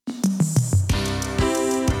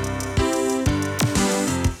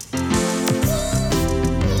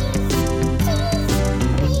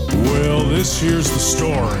folks, here's the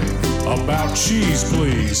story about Cheese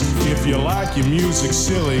Please. If you like your music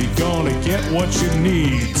silly, gonna get what you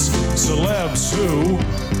need. Celebs who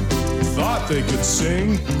thought they could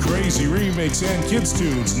sing crazy remakes and kids'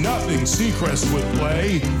 tunes. Nothing Seacrest would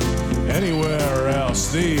play. Anywhere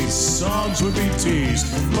else, these songs would be teased.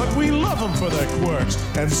 But we love them for their quirks,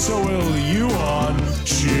 and so will you on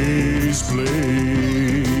Cheese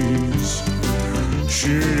Please.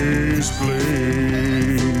 Cheese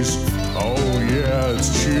Please. Oh yeah,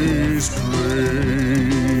 it's Cheese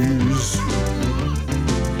Please.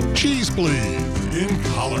 Cheese Please, in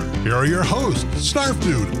color. Here are your hosts, Snarf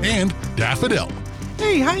Dude and Daffodil.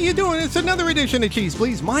 Hey, how you doing? It's another edition of Cheese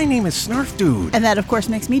Please. My name is Snarf Dude. And that, of course,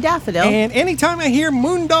 makes me Daffodil. And anytime I hear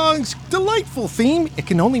Moondog's delightful theme, it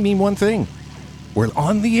can only mean one thing. We're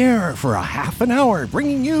on the air for a half an hour,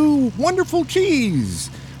 bringing you wonderful cheese.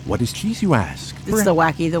 What is cheese, you ask? It's the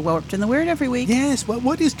wacky, the warped, and the weird every week. Yes, but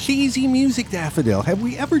what is cheesy music, Daffodil? Have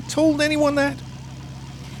we ever told anyone that?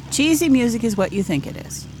 Cheesy music is what you think it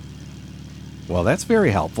is. Well, that's very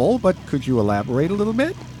helpful, but could you elaborate a little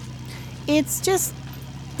bit? It's just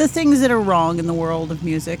the things that are wrong in the world of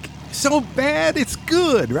music. So bad, it's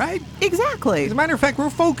good, right? Exactly. As a matter of fact, we're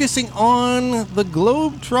focusing on the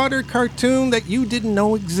Globetrotter cartoon that you didn't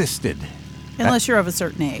know existed. Unless you're of a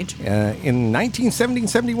certain age. In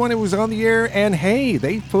 1970-71, it was on the air, and hey,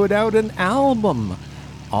 they put out an album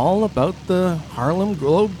all about the Harlem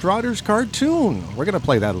Globetrotters cartoon. We're going to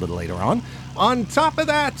play that a little later on. On top of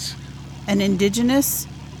that, an indigenous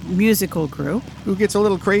musical group who gets a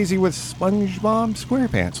little crazy with SpongeBob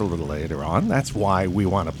SquarePants a little later on. That's why we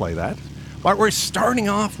want to play that. But we're starting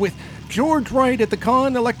off with George Wright at the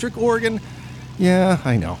Con Electric Organ. Yeah,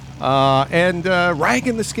 I know. And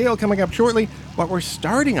Ragging the Scale coming up shortly. But we're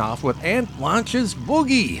starting off with Aunt Blanche's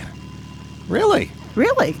Boogie. Really?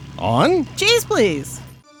 Really? On Cheese Please.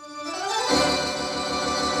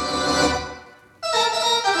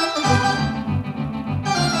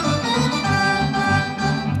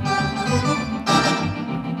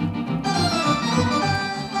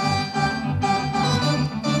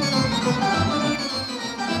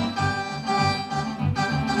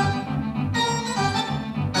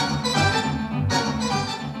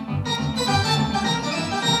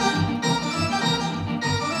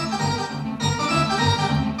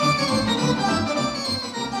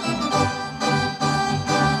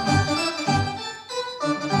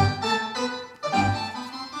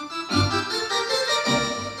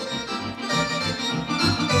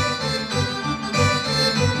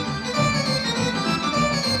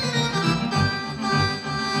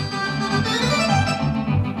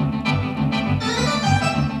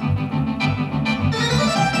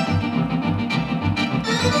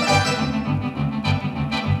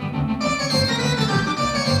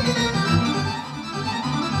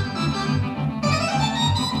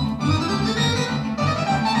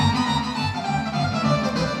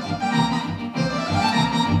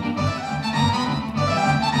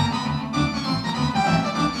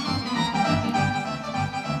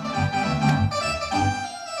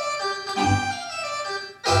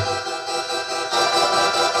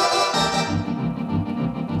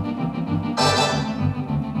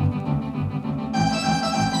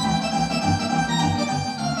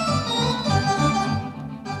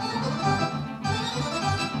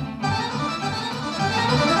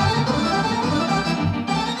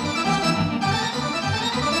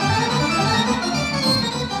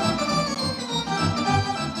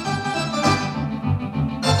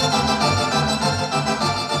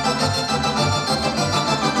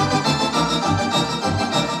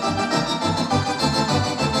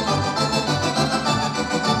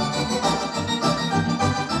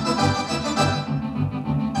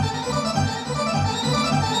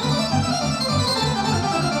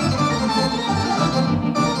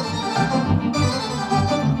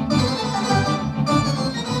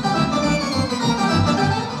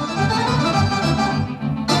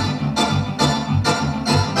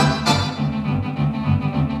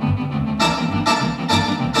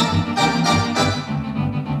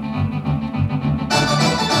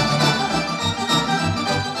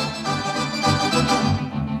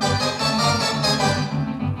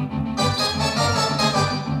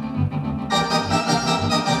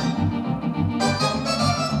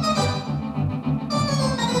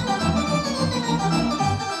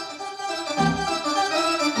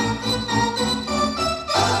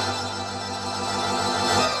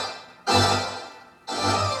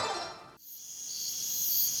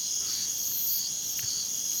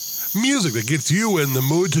 Music that gets you in the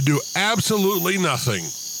mood to do absolutely nothing.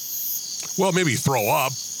 Well, maybe throw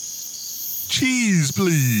up. Cheese,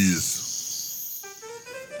 please.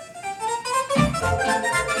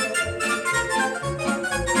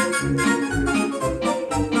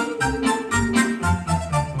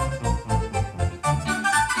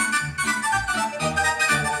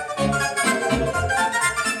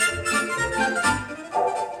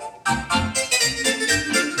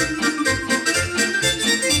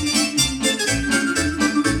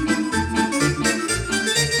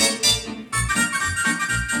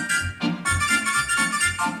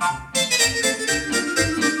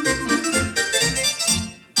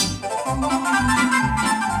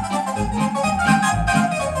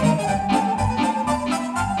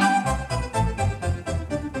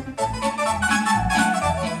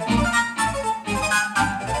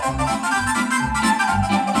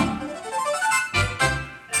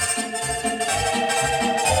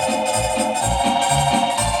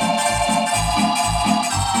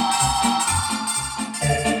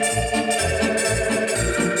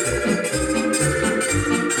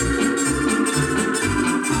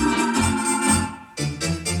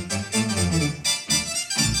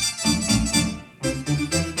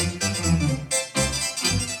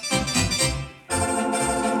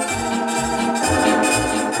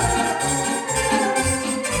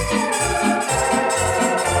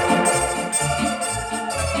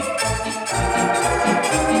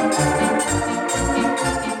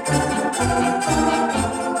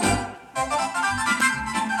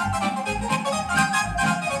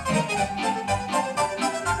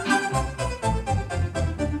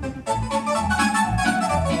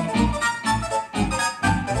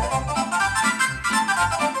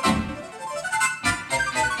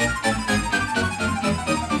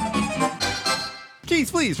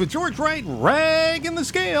 Please, with George Wright, Rag in the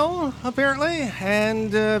Scale, apparently.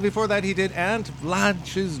 And before that, he did Aunt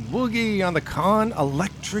Blanche's Boogie on the Con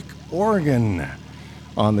Electric Organ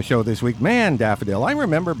on the show this week. Man, Daffodil, I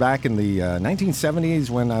remember back in the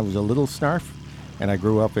 1970s when I was a little snarf and I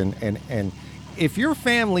grew up in, and if your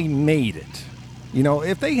family made it, you know,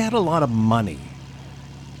 if they had a lot of money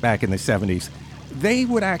back in the 70s, they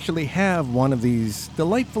would actually have one of these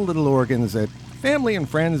delightful little organs that family and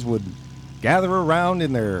friends would gather around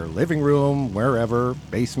in their living room, wherever,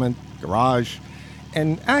 basement, garage,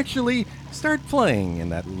 and actually start playing in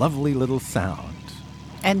that lovely little sound.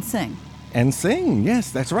 And sing. And sing, yes,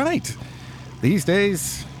 that's right. These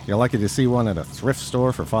days, you're lucky to see one at a thrift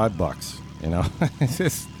store for $5, you know? It's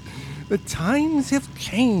just, the times have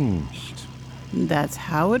changed. That's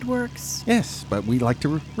how it works. Yes, but we like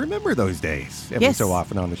to remember those days every Yes. so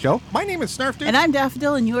often on the show. My name is Snarf Dude. And I'm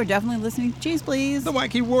Daffodil, and you are definitely listening to Cheese Please. The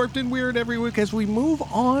wacky, warped, and weird every week as we move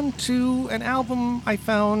on to an album I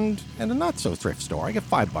found in a not-so-thrift store. I got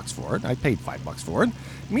 $5 for it. I paid $5 for it.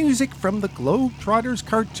 Music from the Globetrotters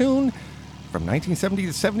cartoon from 1970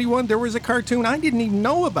 to 71. There was a cartoon I didn't even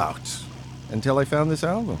know about until I found this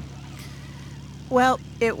album. Well,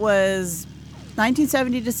 it was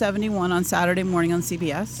 1970 to 71 on Saturday morning on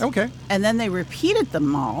CBS. Okay. And then they repeated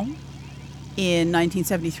them all in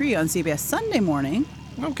 1973 on CBS Sunday morning.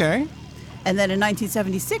 Okay. And then in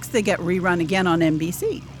 1976, they get rerun again on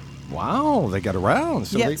NBC. Wow, they got around.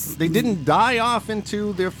 So Yes. they didn't die off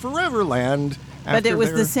into their forever land. But it was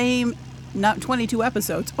their... the same, not 22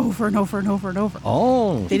 episodes, over and over and over and over.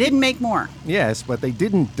 Oh. They didn't make more. Yes, but they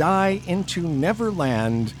didn't die into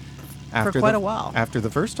Neverland after quite a while. After the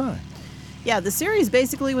first time. Yeah, the series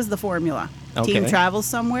basically was the formula. Okay. Team travels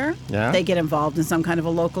somewhere. Yeah. They get involved in some kind of a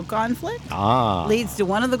local conflict. Ah. Leads to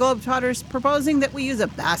one of the Globetrotters proposing that we use a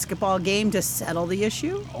basketball game to settle the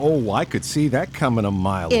issue. Oh, I could see that coming a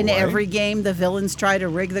mile away. In every game, the villains try to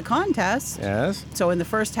rig the contest. Yes. So in the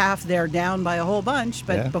first half, they're down by a whole bunch.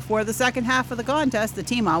 But Yeah. before the second half of the contest, the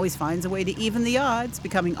team always finds a way to even the odds,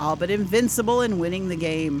 becoming all but invincible and winning the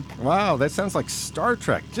game. Wow, that sounds like Star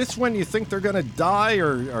Trek. Just when you think they're going to die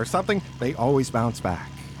or something, they always bounce back.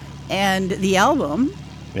 And the album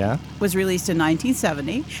Yeah, was released in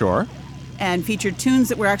 1970 sure. and featured tunes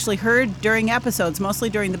that were actually heard during episodes, mostly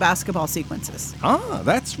during the basketball sequences. Ah,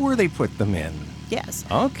 that's where they put them in. Yes.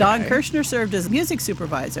 Okay. Don Kirshner served as music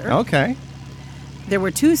supervisor. Okay, There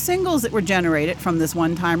were 2 singles that were generated from this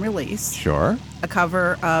one-time release. sure. A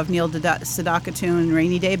cover of Neil Sedaka tune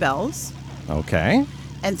Rainy Day Bells. Okay.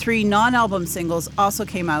 And 3 non-album singles also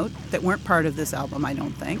came out that weren't part of this album, I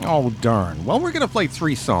don't think. Oh, darn. Well, we're going to play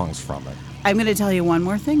 3 songs from it. I'm going to tell you one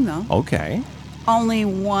more thing, though. Okay. Only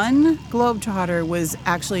one Globetrotter was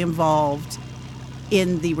actually involved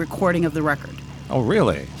in the recording of the record. Oh,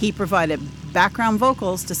 really? He provided background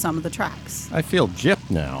vocals to some of the tracks. I feel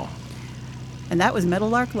gypped now. And that was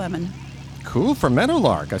Meadowlark Lemon. Cool for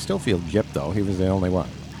Meadowlark. I still feel gypped, though. He was the only one.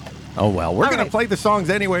 Oh, well, we're All going to right. play the songs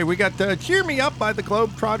anyway. We got Cheer Me Up by the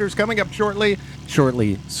Globetrotters coming up shortly.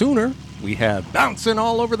 Shortly sooner We have Bouncing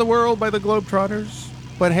All Over the World by the Globetrotters.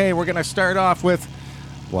 But hey, we're going to start off with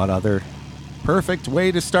what other perfect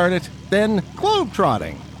way to start it than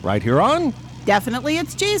globetrotting? Right here on... Definitely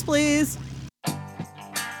it's Cheese Please.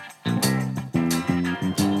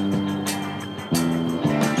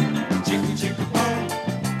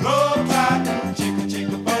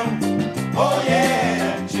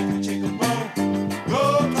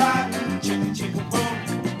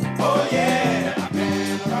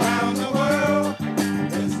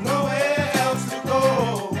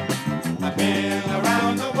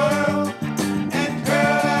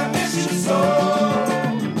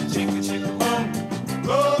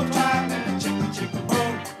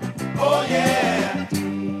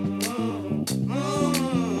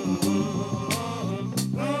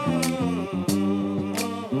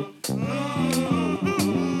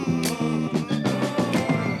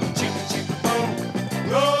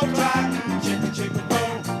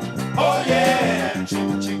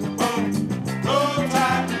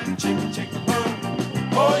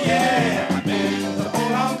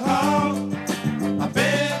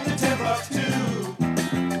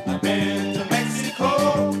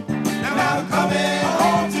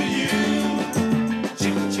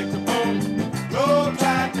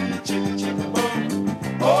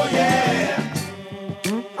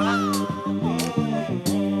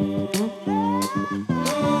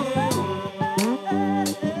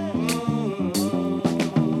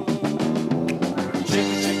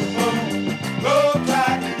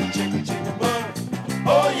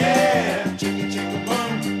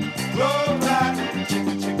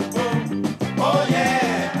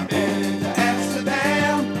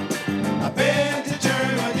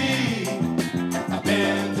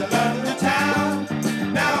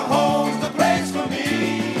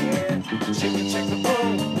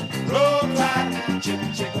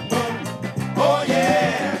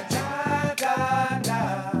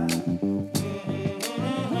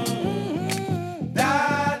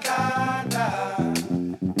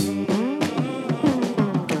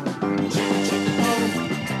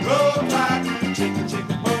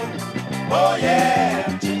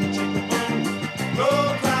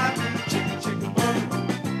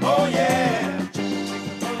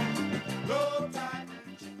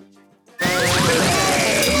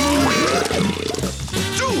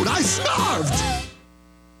 Dude, I snarfed!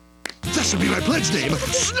 That should be my pledge name,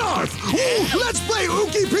 Snarf! Ooh, let's play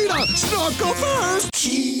Ookie Pita! Snarf, go first!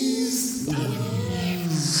 Cheese.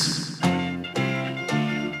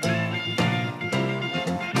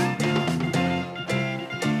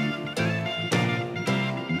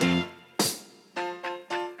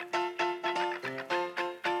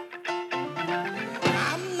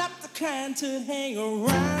 I'm not the kind to hang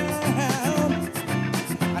around.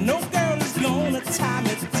 I know girl is gonna tie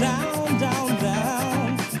me down, down,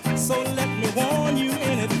 down. So let me warn you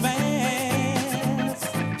in advance.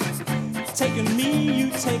 Taking me, you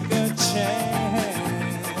take a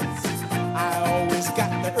chance. I always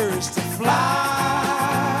got the urge to fly.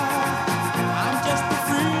 I'm just a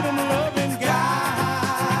freedom-loving guy.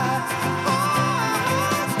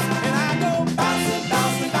 And I go bouncing,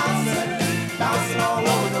 bouncing, bouncing, bouncing all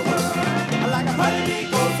over the world. Like a honeybee,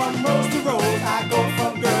 go from rose to rose. I go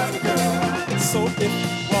from girl to girl. So if you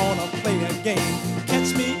wanna play a game, catch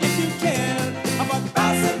me if you can. But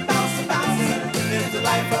bouncing, bouncing, bouncing is the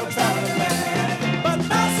life of a traveling man. But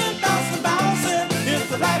bouncing, bouncing, bouncing is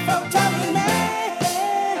the life of a traveling man.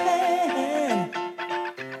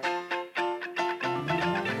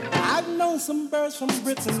 I've known some birds from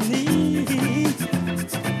Brittany,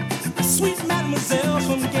 sweet mademoiselle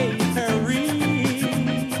from Gay Paris.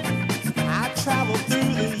 I traveled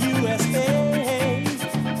through the USA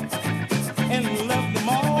and loved them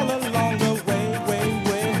all along the way, way,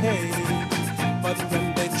 way. But when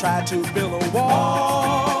they try to build a wall,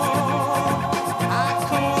 I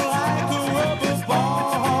come on like a rubber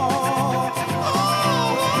ball. Oh,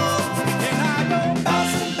 and I go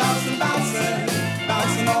bouncing, bouncing, bouncing,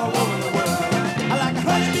 bouncing all over the world. I like a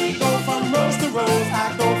honeybee, go from rose to rose. I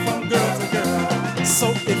go from girl to girl. So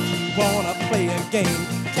if you wanna play a game,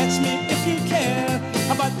 catch me if you can.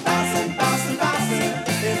 But bouncing, bouncing, bouncing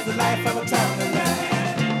is the life of a traveling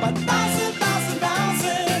man. But bouncing, bouncing,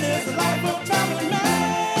 bouncing is the life of a traveling man.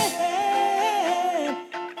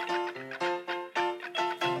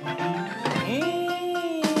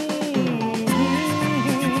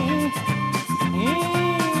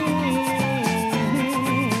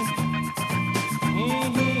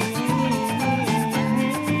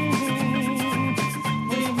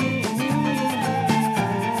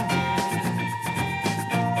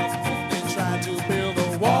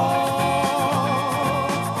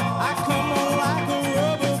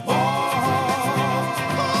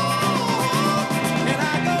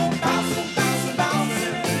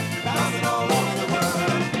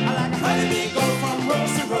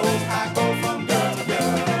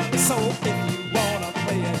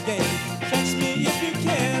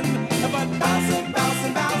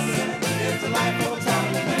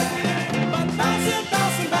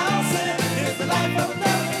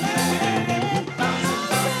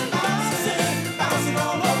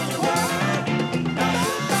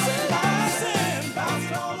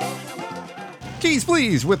 Cheese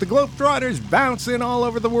Please with the Globetrotters bouncing all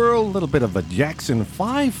over the world. A little bit of a Jackson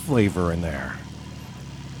 5 flavor in there.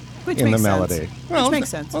 Which in makes the sense. melody. Which makes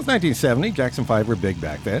sense. Well, it's 1970. Jackson 5 were big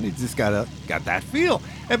back then. It just got that feel.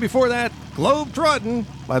 And before that, Globetrottin'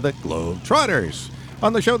 by the Globetrotters.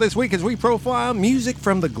 On the show this week as we profile music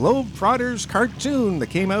from the Globetrotters cartoon that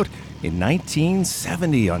came out in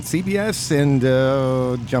 1970 on CBS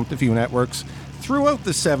and jumped a few networks throughout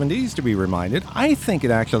the 70s, to be reminded. I think it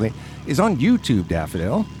actually is on YouTube,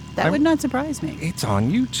 Daffodil. That would not surprise me. It's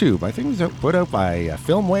on YouTube. I think it was put out by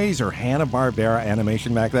Filmways or Hanna-Barbera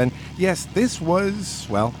Animation back then. Yes, this was,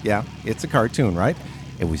 well, yeah, it's a cartoon, right?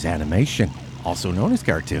 It was animation, also known as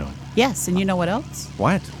cartoon. Yes, and you know what else?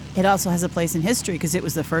 What? It also has a place in history because it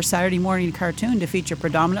was the first Saturday morning cartoon to feature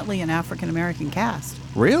predominantly an African-American cast.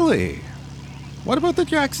 Really? What about the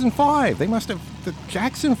Jackson 5? The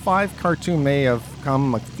Jackson 5 cartoon may have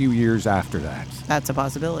come a few years after that. That's a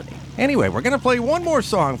possibility. Anyway, we're going to play one more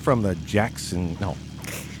song from the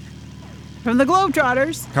From the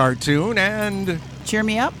Globetrotters. cartoon and Cheer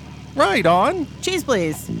me up. right on. Cheese,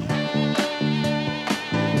 please.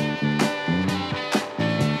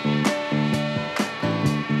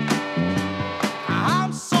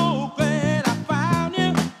 I'm so glad I found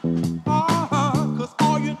you. 'Cause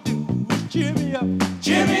all you do is cheer me up.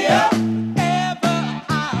 Cheer me up. Whenever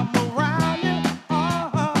I'm around you.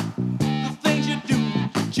 The things you do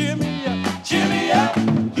cheer me up. Cheer me up.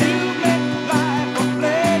 You make life a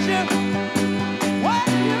pleasure. What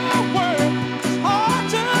you work is hard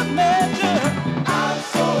to measure. I'm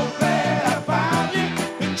so glad I found you.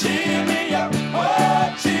 Cheer me up.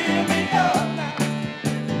 Oh, cheer me up now.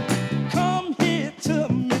 Come here to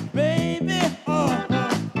me, baby.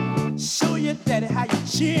 Show your daddy how you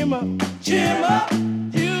cheer him up. Cheer him up.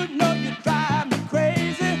 You know you drive me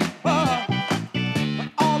crazy.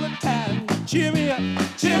 All the time. Cheer me up.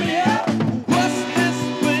 Cheer me up. What's this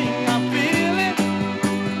thing I'm feeling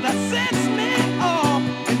that sets me off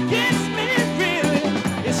and gets me reeling?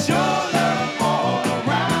 It's your love all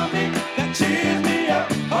around me that cheers me up.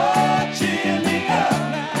 Oh, cheer me up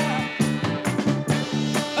now.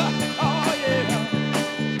 Oh yeah.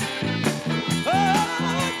 Oh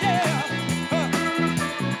yeah.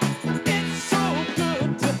 It's so good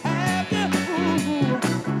to have you.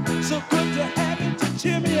 Ooh, so good to have you to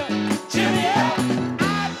cheer me up. Cheer me up. I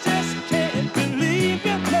just can't believe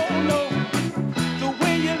you. No, no. The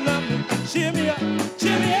way you love me. Cheer me up.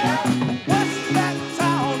 Cheer me up. What's that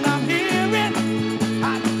sound I'm hearing? I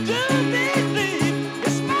do believe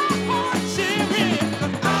it's my heart cheering.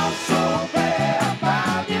 I'm so glad I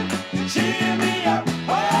found you. Cheer me up.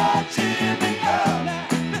 Oh, cheer me up. Now,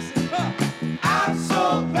 listen, I'm so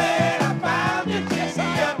glad I found you. Cheer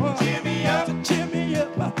me up. Cheer me up. Cheer me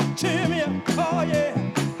up. Cheer me up. Oh, yeah.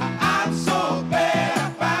 I'm so glad I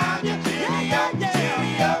found you. Cheer me up. Cheer me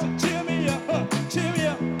up. Cheer me up. Cheer me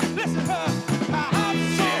up. Listen, I'm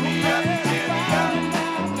so glad I found you now.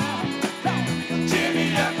 Cheer me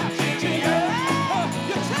up. Cheer me up.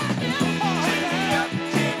 You tell me cheer me up.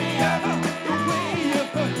 Cheer me up. The way you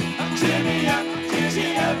cheer me up. Cheer me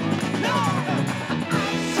up. No.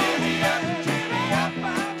 Cheer me up. Cheer me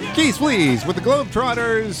up. Keys Please with the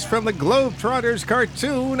Globetrotters from the Globetrotters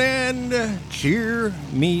cartoon and Cheer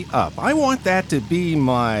Me Up. I want that to be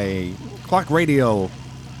my clock radio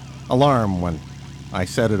alarm when I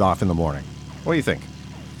set it off in the morning. What do you think?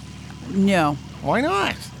 No, Why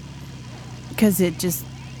not? because it just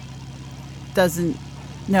doesn't.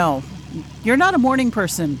 No. You're not a morning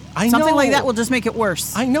person. I Something like know. that will just make it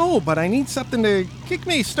worse. I know, but I need something to kick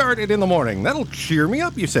me started in the morning. That'll cheer me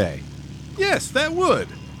up, you say? Yes, that would.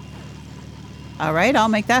 All right, I'll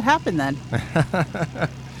make that happen then.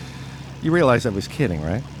 You realize I was kidding,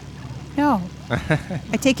 right? No.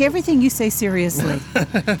 I take everything you say seriously.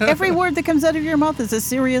 Every word that comes out of your mouth is a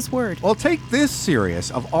serious word. Well, take this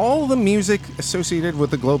serious. Of all the music associated with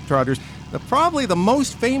the Globetrotters, probably the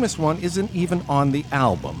most famous one isn't even on the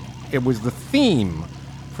album. It was the theme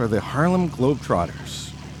for the Harlem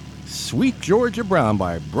Globetrotters. Sweet Georgia Brown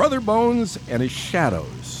by Brother Bones and His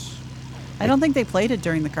Shadows. I don't think they played it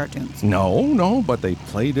during the cartoons. No, but they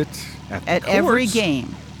played it at every courts.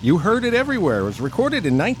 game. You heard it everywhere. It was recorded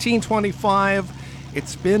in 1925.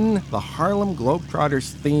 It's been the Harlem Globetrotters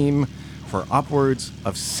theme for upwards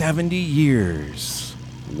of 70 years.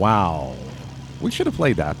 Wow. We should have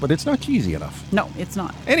played that, but it's not cheesy enough. No, it's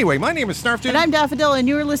not. Anyway, my name is Snarf Dude. And I'm Daffodil, and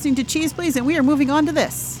you are listening to Cheese Please, and we are moving on to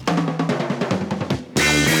this.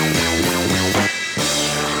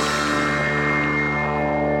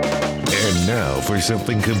 And Now for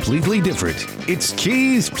something completely different. It's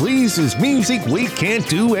Keys Please's music we can't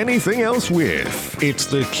do anything else with. It's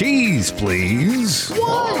the Keys Please.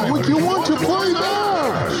 Why would you want to play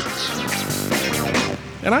that?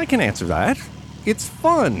 And I can answer that. It's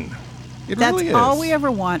fun. It That's really is. all we ever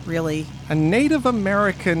want, really. A Native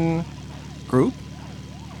American group,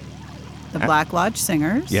 The Black Lodge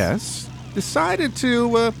Singers. yes, decided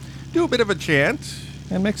to do a bit of a chant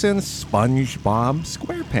and mix in SpongeBob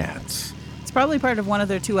SquarePants. It's probably part of one of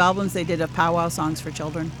their 2 albums they did of powwow songs for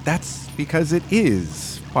children. That's because it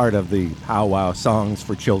is part of the Powwow Songs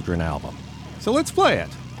for Children album. So let's play it.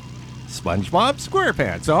 SpongeBob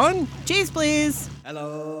SquarePants on Cheese, please.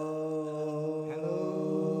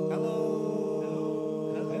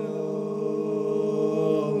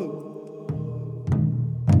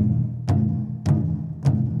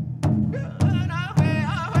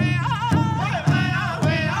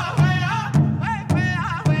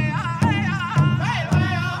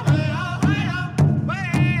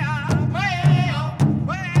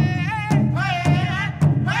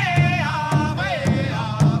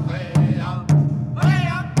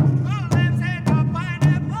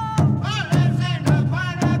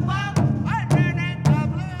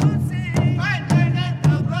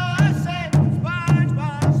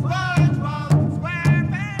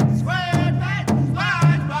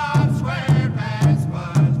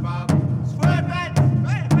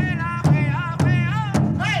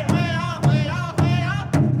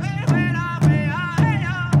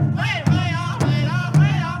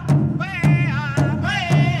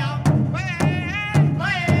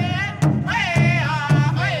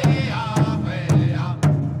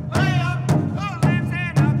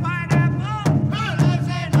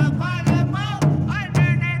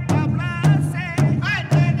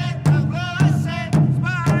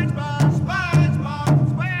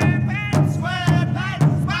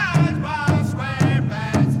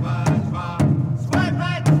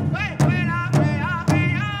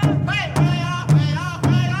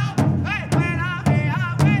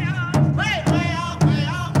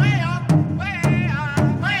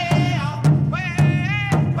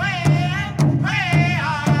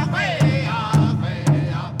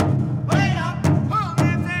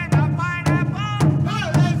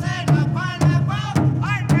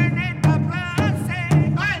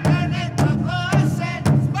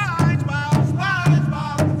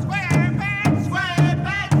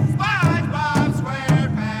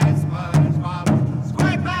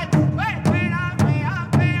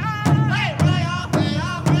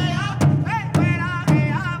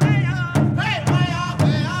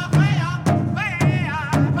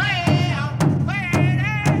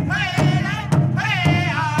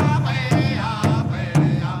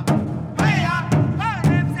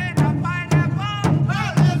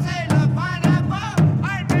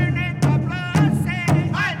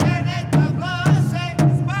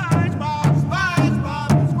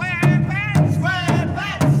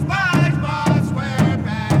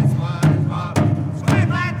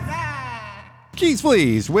 Keys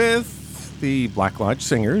Please with the Black Lodge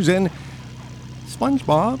Singers and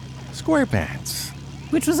SpongeBob SquarePants.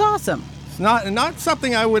 Which was awesome. It's not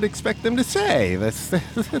something I would expect them to say.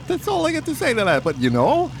 That's all I get to say to that. But it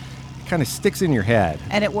kind of sticks in your head.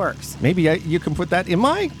 And it works. Maybe you can put that in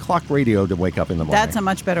my clock radio to wake up in the morning. That's a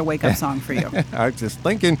much better wake-up song for you. I was just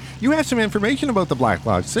thinking, you have some information about the Black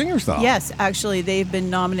Lodge Singers, though. Yes, actually, they've been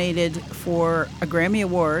nominated for a Grammy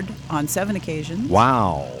Award on 7 occasions.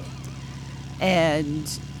 Wow. And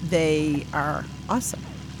they are awesome.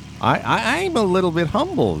 I'm a little bit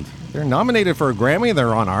humbled. They're nominated for a Grammy.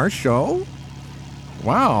 They're on our show.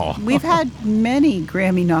 Wow. We've had many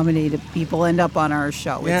Grammy-nominated people end up on our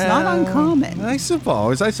show. It's not uncommon. I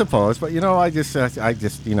suppose. But, I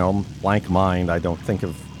just, blank mind. I don't think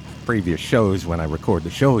of previous shows when I record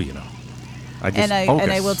the show, I just focus.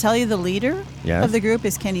 And I will tell you the leader Yes. of the group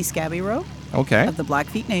is Kenny Scabbyrow Okay. of the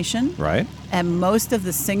Blackfeet Nation. Right. And most of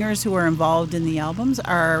the singers who are involved in the albums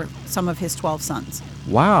are some of his 12 sons.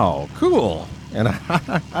 Wow. Cool. And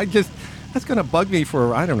that's going to bug me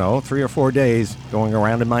for, 3 or 4 days going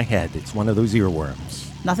around in my head. It's one of those earworms.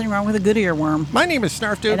 Nothing wrong with a good earworm. My name is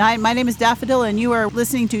Snarf Dude. And my name is Daffodil, and you are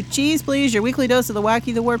listening to Cheese Please, your weekly dose of the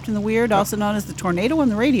wacky, the warped, and the weird, also known as the tornado on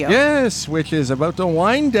the radio. Yes, which is about to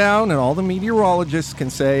wind down, and all the meteorologists can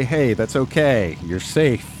say, hey, that's okay. You're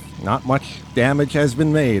safe. Not much damage has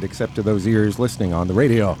been made, except to those ears listening on the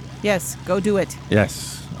radio. Yes, go do it.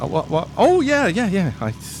 Yes. Oh, yeah.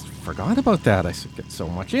 I forgot about that. I get so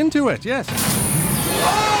much into it. Yes.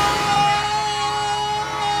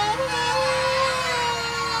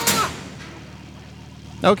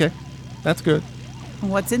 Okay, that's good.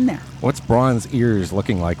 What's in there? What's Braun's ears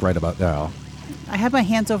looking like right about now? I have my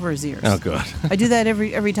hands over his ears. Oh, good. I do that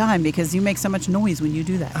every time because you make so much noise when you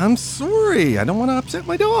do that. I'm sorry. I don't want to upset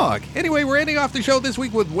my dog. Anyway, we're ending off the show this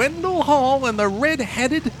week with Wendell Hall and the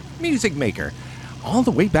Red-Headed Music Maker. All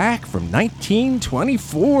the way back from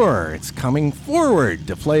 1924. It's coming forward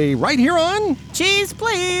to play right here on Cheese,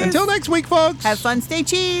 please. Until next week, folks. Have fun, stay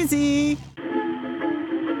cheesy.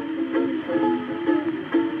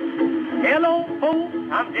 Hello, folks,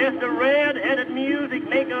 I'm just a red-headed music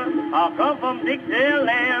maker. I come from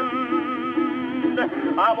Dixieland.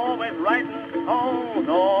 I'm always writing songs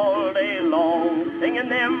all day long, singing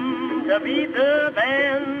them to beat the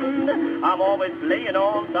band. I'm always playing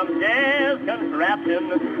on some jazz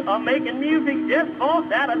contraption, making music just for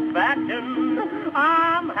satisfaction.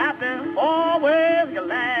 I'm happy, always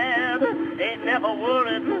glad, ain't never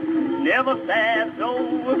worried, never sad. So,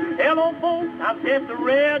 hello folks, I'm just a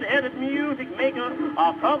red-headed music maker.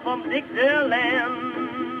 I come from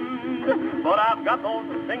Dixieland, but I've got those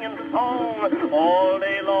singing songs all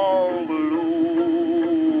day long blues.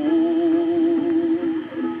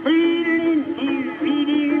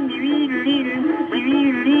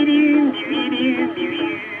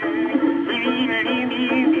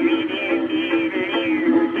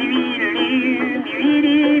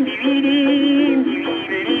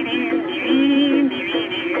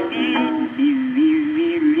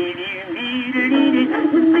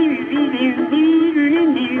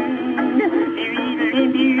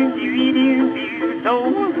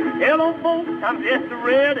 So, hello folks, I'm just a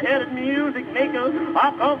red-headed music maker.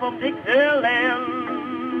 I come from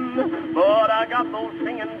Dixieland, but I got those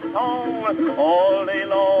singing songs all day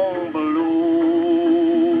long blues.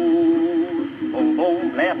 Boom,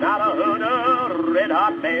 boom, last night I heard a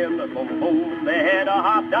red-hot band. Boom, boom, they had a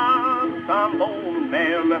hot dance trombone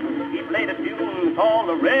man. He played a tune called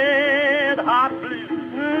the Red Hot Blues.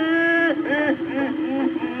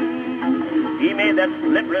 He made that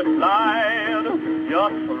slippery slide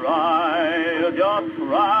just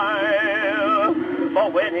right.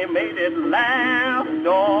 But when he made it last,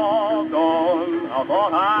 doggone, I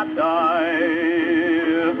thought I'd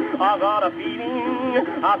die. I got a feeling,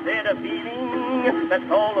 I said a feeling, that's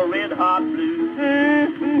called a red hot blues.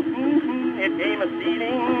 It came a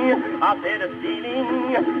stealing, I said a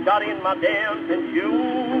stealing, got in my dancing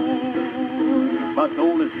shoes. My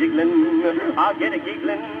soul is jiggling, I get a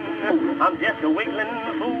giggling, I'm just a wiggling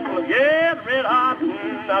fool. Yeah, red hot,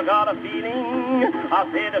 I got a feeling, I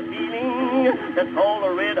said a feeling, that's called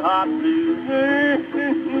a red hot blues.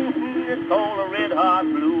 It's called a red hot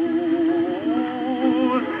blues.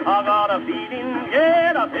 I got a feeling,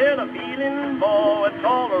 yeah, I said a feeling, boy, it's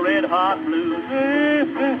called a red hot blues.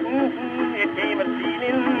 It came a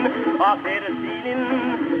stealing, I said a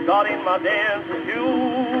stealing, got in my dancing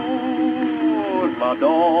shoes. My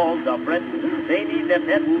dogs are fretting, they need their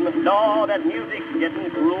petting, Lord, that music's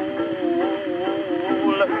getting cruel.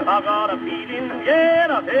 I got a feeling, yeah,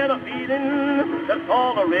 I said a feeling, that's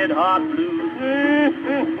called a red hot blues.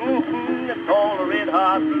 It's called a red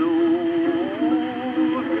hot blues.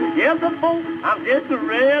 Yes, folks, I'm just a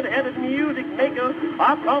red-headed music maker.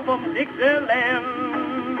 I come from Dixieland,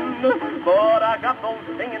 but I got those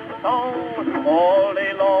singing songs all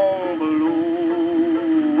day long blues.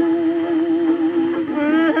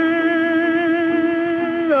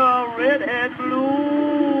 Redhead blues.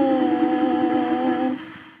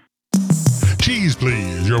 Cheese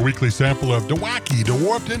Please, your weekly sample of DeWacky,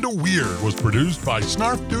 DeWarped, and DeWeird was produced by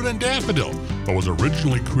Snarf Dude and Daffodil, but was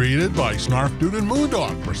originally created by Snarf Dude and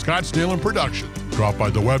Moondog for Scottsdale and Production. Drop by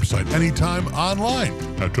the website anytime online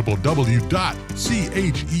at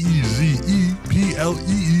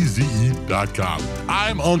www.cheezepleeze.com.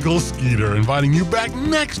 I'm Uncle Skeeter, inviting you back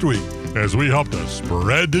next week as we help to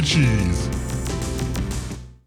spread the cheese.